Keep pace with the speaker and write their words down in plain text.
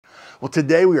Well,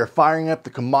 today we are firing up the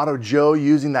Kamado Joe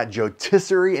using that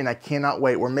Joetisserie, and I cannot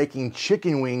wait. We're making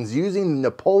chicken wings using the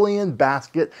Napoleon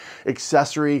basket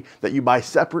accessory that you buy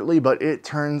separately, but it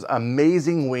turns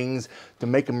amazing wings to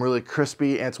make them really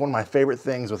crispy, and it's one of my favorite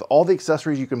things. With all the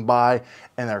accessories you can buy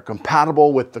and they're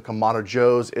compatible with the Kamado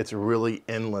Joes, it's really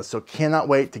endless. So cannot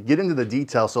wait to get into the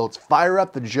details. So let's fire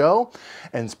up the Joe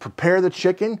and prepare the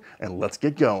chicken, and let's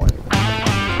get going.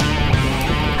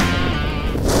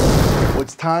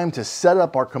 It's time to set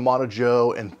up our Kamado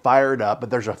Joe and fire it up,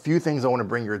 but there's a few things I want to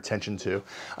bring your attention to.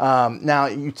 Now,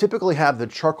 you typically have the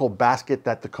charcoal basket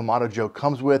that the Kamado Joe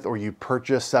comes with, or you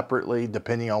purchase separately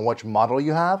depending on which model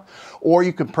you have, or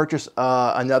you can purchase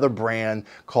another brand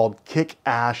called Kick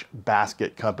Ash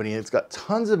Basket Company. It's got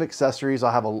tons of accessories.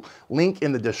 I'll have a link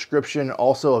in the description,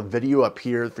 also a video up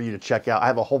here for you to check out. I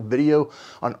have a whole video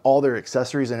on all their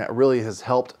accessories, and it really has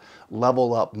helped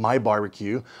level up my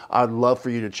barbecue. I'd love for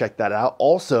you to check that out.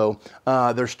 Also,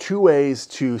 there's two ways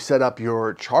to set up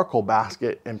your charcoal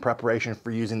basket in preparation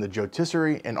for using the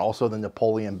Joetisserie and also the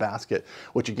Napoleon basket,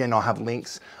 which again, I'll have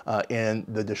links in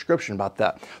the description about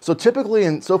that. So typically,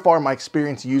 and so far my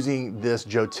experience using this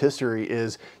Joetisserie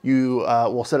is you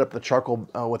will set up the charcoal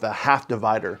with a half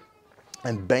divider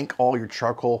and bank all your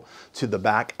charcoal to the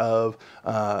back of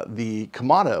the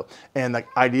Kamado. And the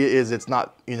idea is it's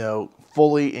not,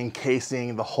 fully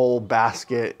encasing the whole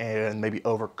basket and maybe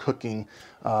overcooking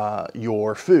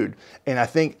your food. And I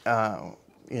think,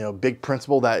 big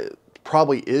principle that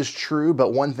probably is true,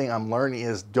 but one thing I'm learning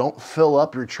is don't fill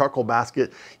up your charcoal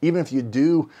basket, even if you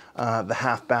do the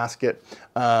half basket,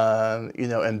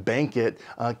 and bank it,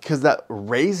 because that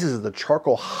raises the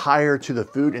charcoal higher to the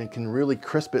food and can really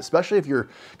crisp it, especially if you're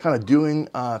kind of doing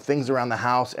things around the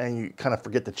house and you kind of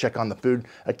forget to check on the food.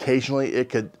 Occasionally it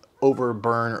could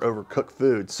overburn or overcook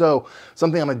food. So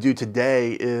something I'm gonna do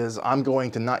today is I'm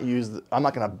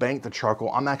not gonna bank the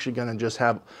charcoal. I'm actually gonna just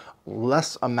have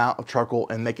less amount of charcoal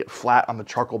and make it flat on the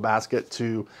charcoal basket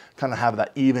to kind of have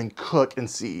that even cook and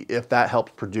see if that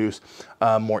helps produce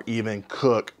a more even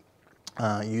cook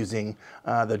using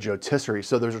the Joetisserie.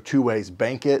 So there's two ways: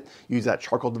 bank it, use that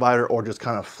charcoal divider, or just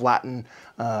kind of flatten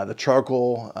the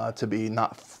charcoal to be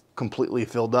not completely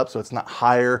filled up, so it's not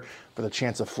higher for the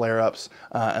chance of flare-ups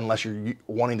unless you're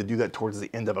wanting to do that towards the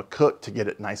end of a cook to get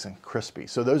it nice and crispy.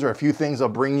 So those are a few things I'll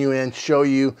bring you in, show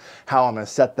you how I'm going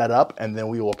to set that up, and then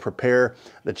we will prepare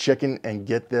the chicken and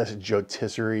get this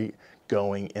Joetisserie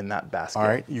going in that basket. All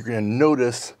right, you're going to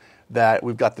notice that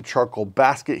we've got the charcoal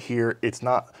basket here. It's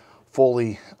not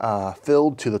fully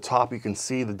filled to the top. You can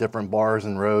see the different bars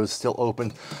and rows still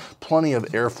open, plenty of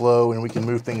airflow, and we can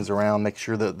move things around, make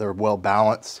sure that they're well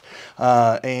balanced.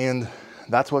 And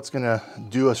that's what's gonna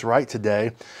do us right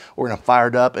today. We're gonna fire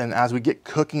it up, and as we get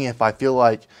cooking, if I feel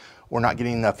like we're not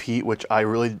getting enough heat, which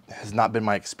has not been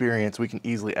my experience, we can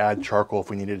easily add charcoal if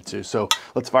we needed to. So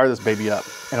let's fire this baby up.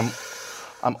 And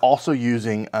I'm also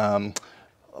using a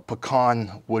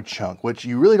pecan wood chunk, which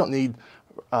you really don't need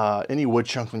any wood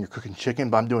chunks when you're cooking chicken,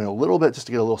 but I'm doing a little bit just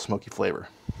to get a little smoky flavor.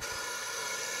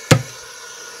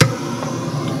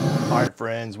 All right,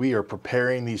 friends, we are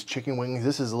preparing these chicken wings.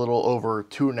 This is a little over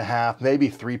 2.5, maybe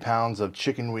 3 pounds of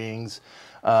chicken wings,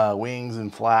 wings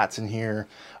and flats in here.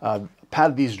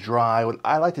 Patted these dry. What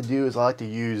I like to do is I like to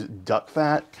use duck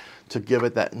fat to give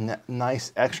it that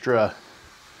nice extra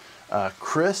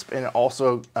crisp, and it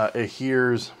also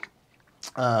adheres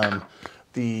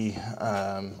the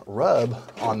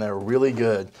rub on there really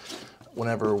good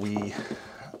whenever we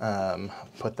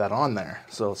put that on there.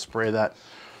 So spray that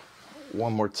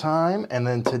one more time, and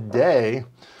then today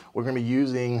we're going to be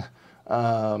using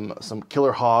some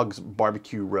Killer Hogs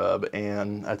barbecue rub,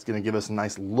 and that's going to give us a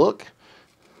nice look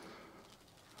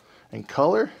and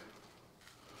color.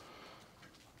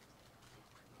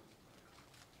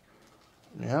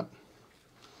 Yep.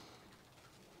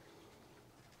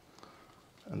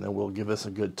 And then we'll give this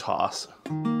a good toss.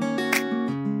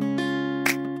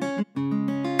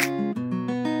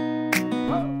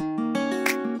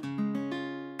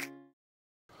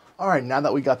 All right, now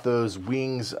that we got those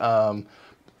wings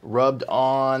rubbed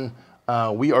on,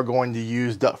 we are going to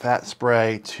use duck fat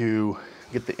spray to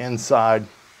get the inside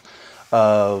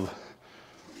of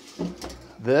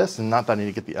this, and not that I need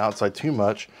to get the outside too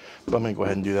much, but I'm gonna go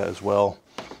ahead and do that as well.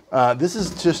 This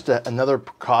is just another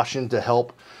precaution to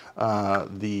help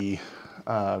the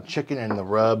chicken and the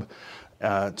rub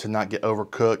to not get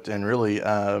overcooked, and really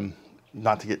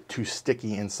not to get too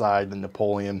sticky inside the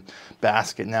Napoleon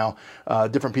basket. Now,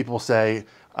 different people say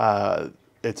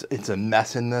it's a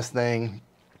mess in this thing,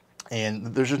 And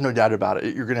there's just no doubt about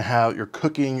it. You're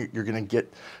cooking, you're gonna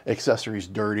get accessories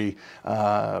dirty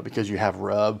because you have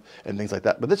rub and things like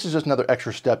that. But this is just another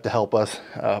extra step to help us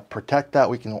protect that.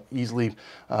 We can easily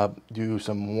do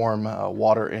some warm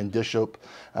water and dish soap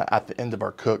at the end of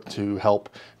our cook to help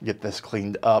get this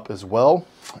cleaned up as well.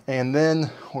 And then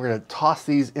we're gonna toss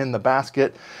these in the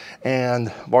basket, and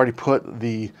I've already put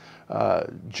the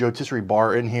Joetisserie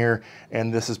bar in here,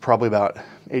 and this is probably about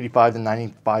 85 to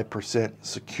 95%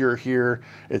 secure here.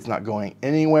 It's not going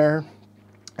anywhere.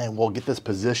 And we'll get this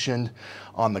positioned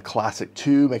on the Classic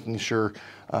 2, making sure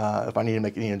if I need to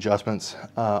make any adjustments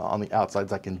on the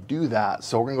outsides, I can do that.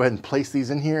 So we're gonna go ahead and place these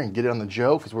in here and get it on the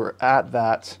Joe, because we're at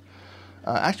that,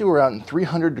 actually we're out in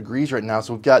 300 degrees right now.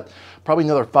 So we've got probably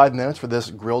another 5 minutes for this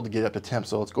grill to get up to temp.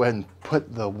 So let's go ahead and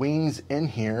put the wings in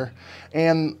here.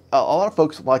 And a lot of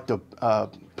folks like to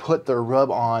put their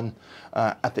rub on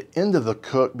at the end of the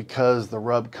cook, because the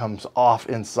rub comes off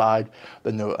inside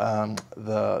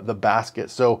the basket.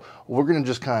 So we're gonna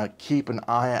just kind of keep an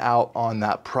eye out on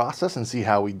that process and see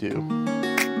how we do.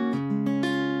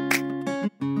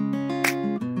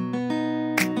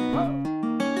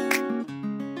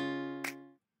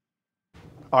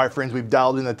 All right, friends, we've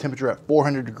dialed in the temperature at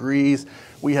 400 degrees.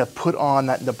 We have put on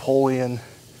that Napoleon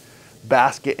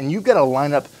basket, and you've got to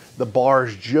line up the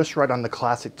bars just right on the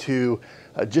Classic 2,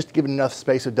 just to give it enough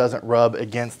space so it doesn't rub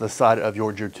against the side of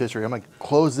your Joetisserie. I'm gonna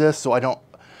close this so I don't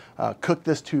cook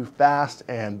this too fast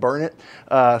and burn it.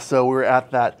 So we're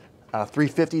at that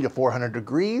 350 to 400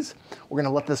 degrees. We're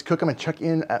gonna let this cook. I'm gonna check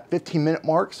in at 15-minute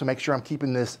mark, so make sure I'm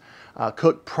keeping this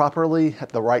cooked properly at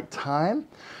the right time.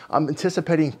 I'm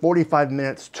anticipating 45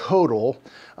 minutes total,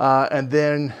 and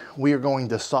then we are going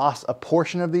to sauce a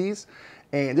portion of these,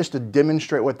 and just to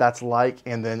demonstrate what that's like,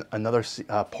 and then another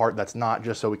part that's not,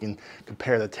 just so we can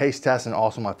compare the taste test, and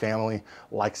also my family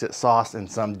likes it sauced and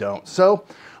some don't. So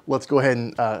let's go ahead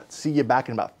and see you back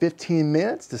in about 15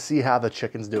 minutes to see how the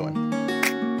chicken's doing.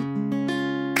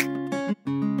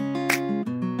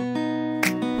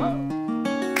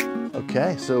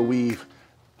 Okay, so we've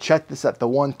checked this at the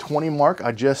 120 mark.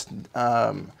 I just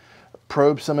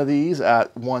probed some of these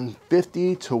at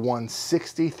 150 to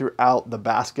 160 throughout the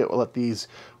basket. We'll let these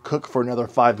cook for another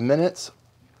 5 minutes.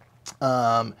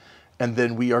 And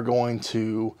then we are going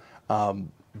to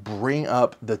bring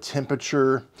up the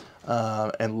temperature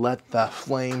and let the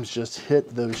flames just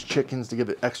hit those chickens to give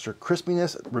it extra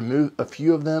crispiness. Remove a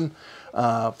few of them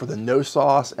for the no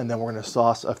sauce, and then we're going to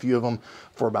sauce a few of them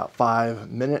for about 5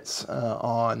 minutes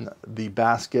on the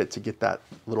basket to get that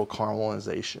little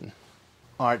caramelization.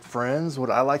 All right, friends, what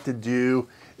I like to do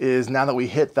is, now that we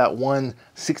hit that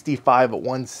 165 at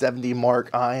 170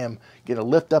 mark, I am going to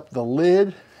lift up the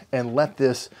lid and let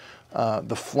this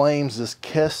the flames just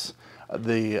kiss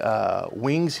the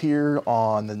wings here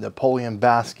on the Napoleon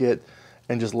basket,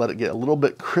 and just let it get a little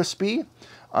bit crispy.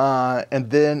 And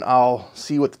then I'll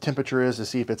see what the temperature is to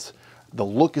see if it's the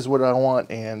look is what I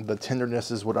want and the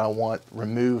tenderness is what I want.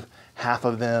 Remove half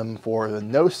of them for the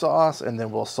no sauce, and then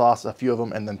we'll sauce a few of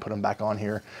them and then put them back on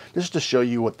here just to show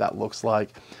you what that looks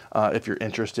like if you're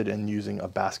interested in using a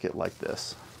basket like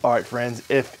this. All right, friends,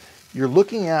 if you're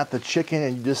looking at the chicken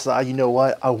and you decide, you know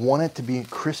what, I want it to be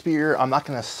crispier, I'm not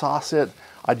gonna sauce it,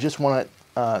 I just want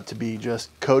it to be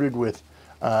just coated with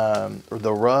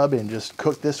the rub and just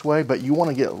cook this way, but you want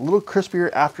to get a little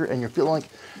crispier after, and you're feeling like,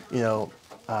 you know,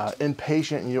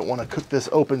 impatient, and you don't want to cook this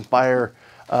open fire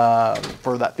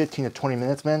for that 15 to 20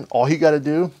 minutes, man. All you got to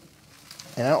do,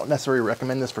 and I don't necessarily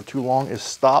recommend this for too long, is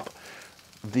stop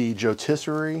the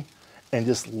Joetisserie and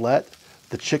just let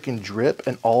the chicken drip,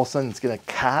 and all of a sudden it's going to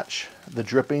catch, the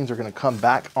drippings are going to come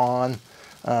back on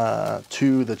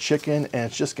to the chicken, and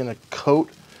it's just going to coat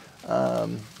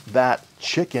that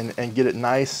chicken and get it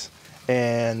nice.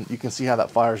 And you can see how that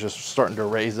fire is just starting to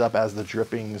raise up as the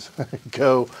drippings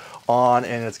go on,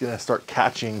 and it's going to start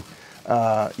catching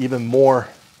even more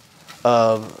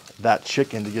of that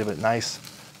chicken to give it nice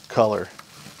color.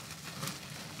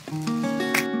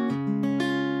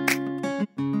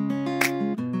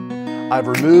 I've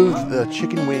removed the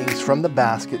chicken wings from the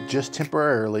basket just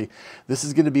temporarily. This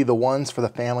is going to be the ones for the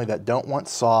family that don't want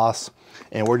sauce,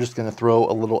 and we're just going to throw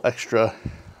a little extra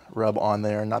rub on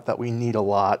there. Not that we need a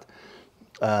lot.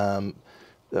 Give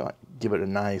it a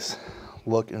nice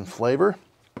look and flavor,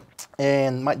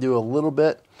 and might do a little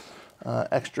bit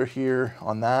extra here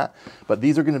on that. But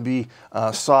these are going to be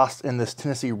sauced in this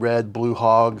Tennessee Red Blue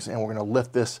Hogs, and we're going to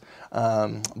lift this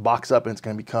box up, and it's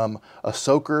going to become a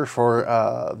soaker for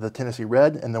the Tennessee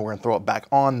Red, and then we're going to throw it back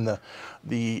on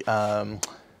the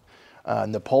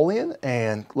Napoleon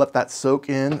and let that soak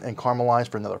in and caramelize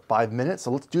for another 5 minutes.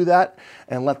 So let's do that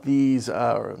and let these,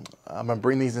 I'm gonna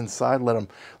bring these inside, let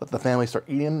the family start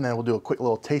eating them, and then we'll do a quick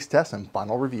little taste test and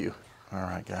final review. All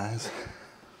right, guys,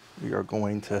 we are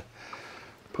going to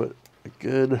put a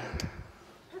good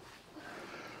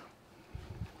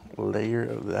layer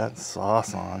of that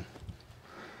sauce on.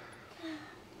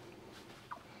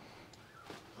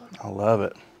 I love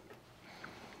it.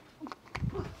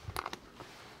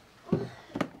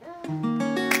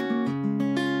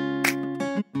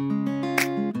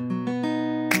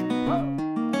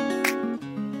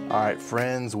 All right,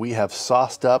 friends, we have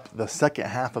sauced up the second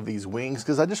half of these wings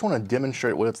because I just want to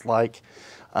demonstrate what it's like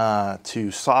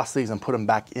to sauce these and put them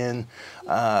back in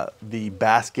the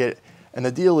basket. And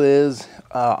the deal is,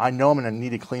 I know I'm going to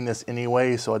need to clean this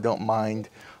anyway, so I don't mind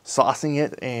saucing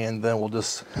it, and then we'll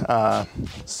just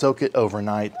soak it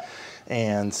overnight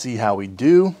and see how we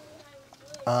do.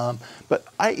 But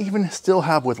I even still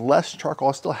have, with less charcoal,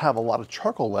 I still have a lot of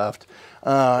charcoal left,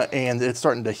 and it's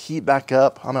starting to heat back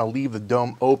up. I'm going to leave the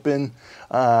dome open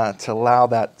to allow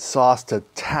that sauce to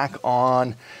tack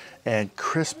on and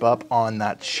crisp up on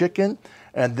that chicken.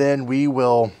 And then we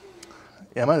will,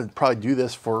 I'm going to probably do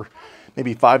this for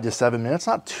maybe 5 to 7 minutes,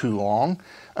 not too long,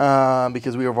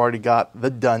 because we have already got the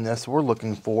doneness we're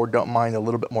looking for. Don't mind a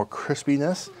little bit more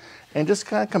crispiness, and just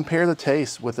kind of compare the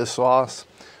taste with the sauce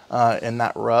and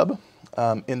that rub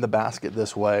in the basket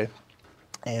this way,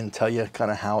 and tell you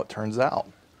kind of how it turns out.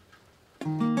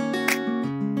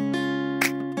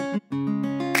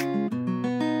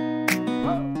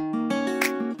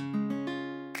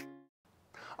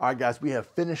 All right, guys, we have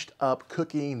finished up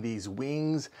cooking these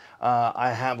wings.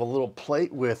 I have a little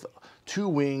plate with 2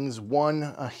 wings,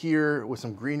 one here with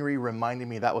some greenery reminding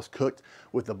me that was cooked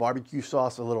with the barbecue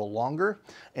sauce a little longer,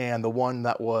 and the one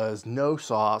that was no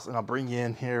sauce. And I'll bring you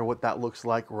in here what that looks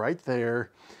like right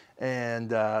there, and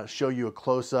show you a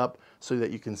close-up so that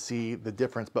you can see the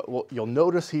difference. But what you'll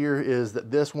notice here is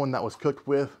that this one that was cooked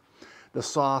with the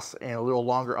sauce and a little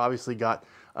longer obviously got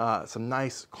some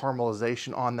nice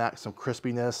caramelization on that, some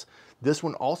crispiness. This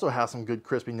one also has some good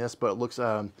crispiness, but it looks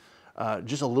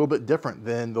just a little bit different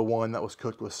than the one that was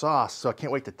cooked with sauce. So I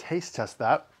can't wait to taste test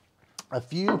that. A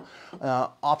few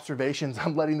observations.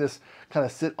 I'm letting this kind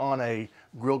of sit on a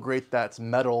grill grate that's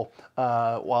metal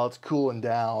while it's cooling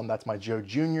down. That's my Joe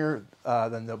Jr.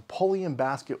 The Napoleon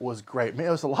basket was great. Man,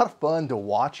 it was a lot of fun to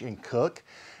watch and cook,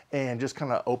 and just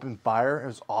kind of open fire. It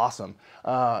was awesome.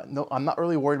 No, I'm not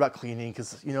really worried about cleaning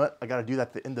because, you know what, I got to do that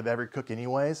at the end of every cook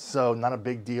anyways, so not a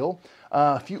big deal.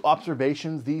 A few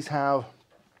observations. These have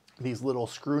these little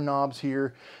screw knobs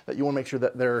here that you want to make sure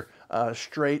that they're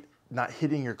straight, not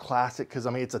hitting your classic, because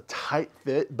I mean it's a tight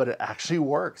fit, but it actually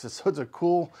works. So it's a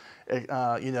cool,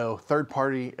 you know,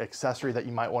 third-party accessory that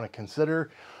you might want to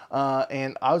consider.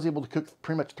 And I was able to cook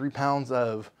pretty much 3 pounds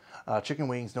of chicken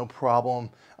wings, no problem.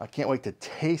 I can't wait to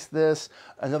taste this.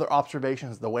 Another observation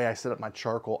is the way I set up my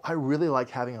charcoal. I really like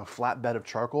having a flat bed of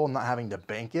charcoal and not having to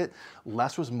bank it.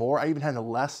 Less was more. I even had a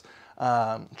less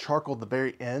charcoal at the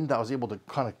very end. I was able to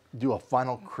kind of do a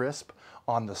final crisp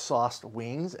on the sauced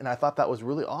wings, and I thought that was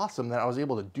really awesome that I was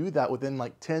able to do that within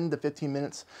like 10 to 15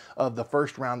 minutes of the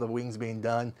first round of wings being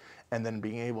done, and then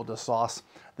being able to sauce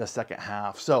the second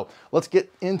half. So let's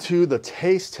get into the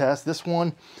taste test. This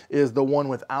one is the one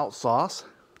without sauce.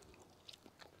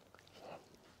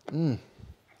 That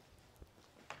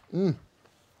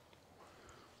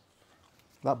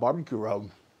barbecue rub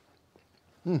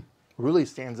really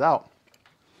stands out.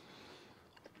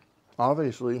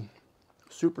 Obviously,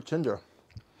 super tender.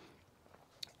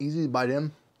 Easy to bite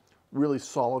in, really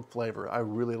solid flavor. I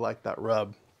really like that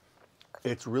rub.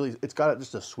 It's got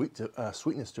just a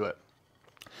sweetness to it.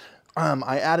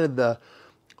 I added a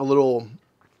little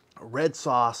red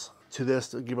sauce to this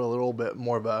to give it a little bit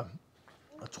more of a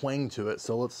twang to it.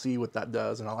 So let's see what that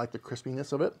does. And I like the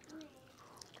crispiness of it.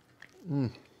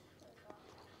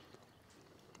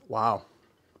 Wow.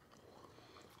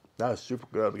 That is super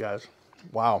good, guys.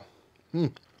 Wow. I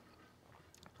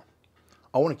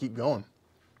want to keep going.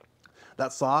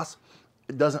 That sauce,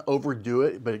 it doesn't overdo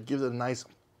it, but it gives it a nice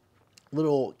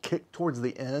little kick towards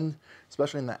the end,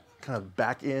 especially in that kind of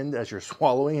back end as you're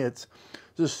swallowing. It's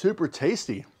just super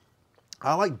tasty.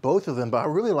 I like both of them, but I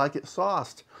really like it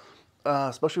sauced,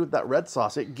 especially with that red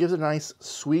sauce. It gives a nice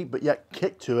sweet but yet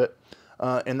kick to it,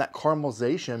 and that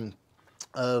caramelization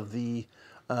of the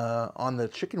on the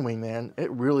chicken wing, man,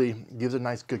 it really gives a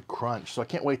nice good crunch. So I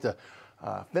can't wait to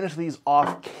finish these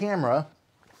off camera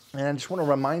And I just want to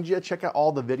remind you, check out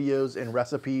all the videos and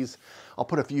recipes. I'll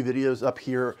put a few videos up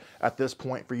here at this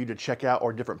point for you to check out,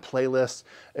 or different playlists.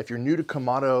 If you're new to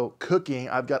Kamado cooking,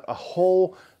 I've got a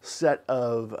whole set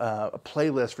of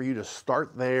playlists for you to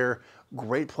start there.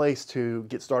 Great place to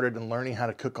get started in learning how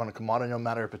to cook on a Kamado, no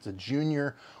matter if it's a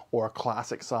junior or a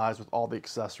classic size, with all the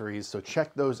accessories. So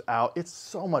check those out. It's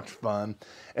so much fun.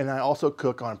 And I also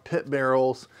cook on pit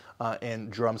barrels and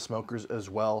drum smokers as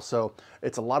well. So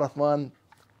it's a lot of fun.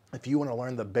 If you want to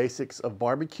learn the basics of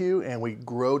barbecue and we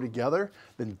grow together,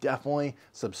 then definitely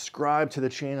subscribe to the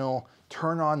channel,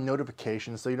 turn on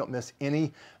notifications so you don't miss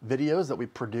any videos that we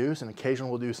produce. And occasionally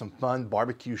we'll do some fun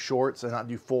barbecue shorts and not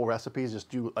do full recipes, just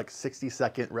do like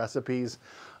 60-second recipes.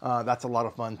 That's a lot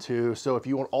of fun too. So if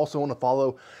you also want to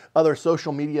follow other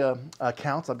social media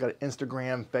accounts, I've got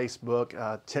Instagram,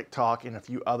 Facebook, TikTok, and a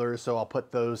few others. So I'll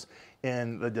put those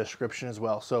in the description as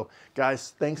well. So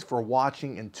guys, thanks for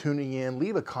watching and tuning in.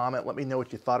 Leave a comment. Let me know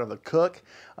what you thought of the cook.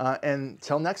 And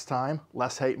until next time,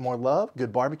 less hate, more love,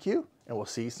 good barbecue, and we'll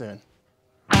see you soon.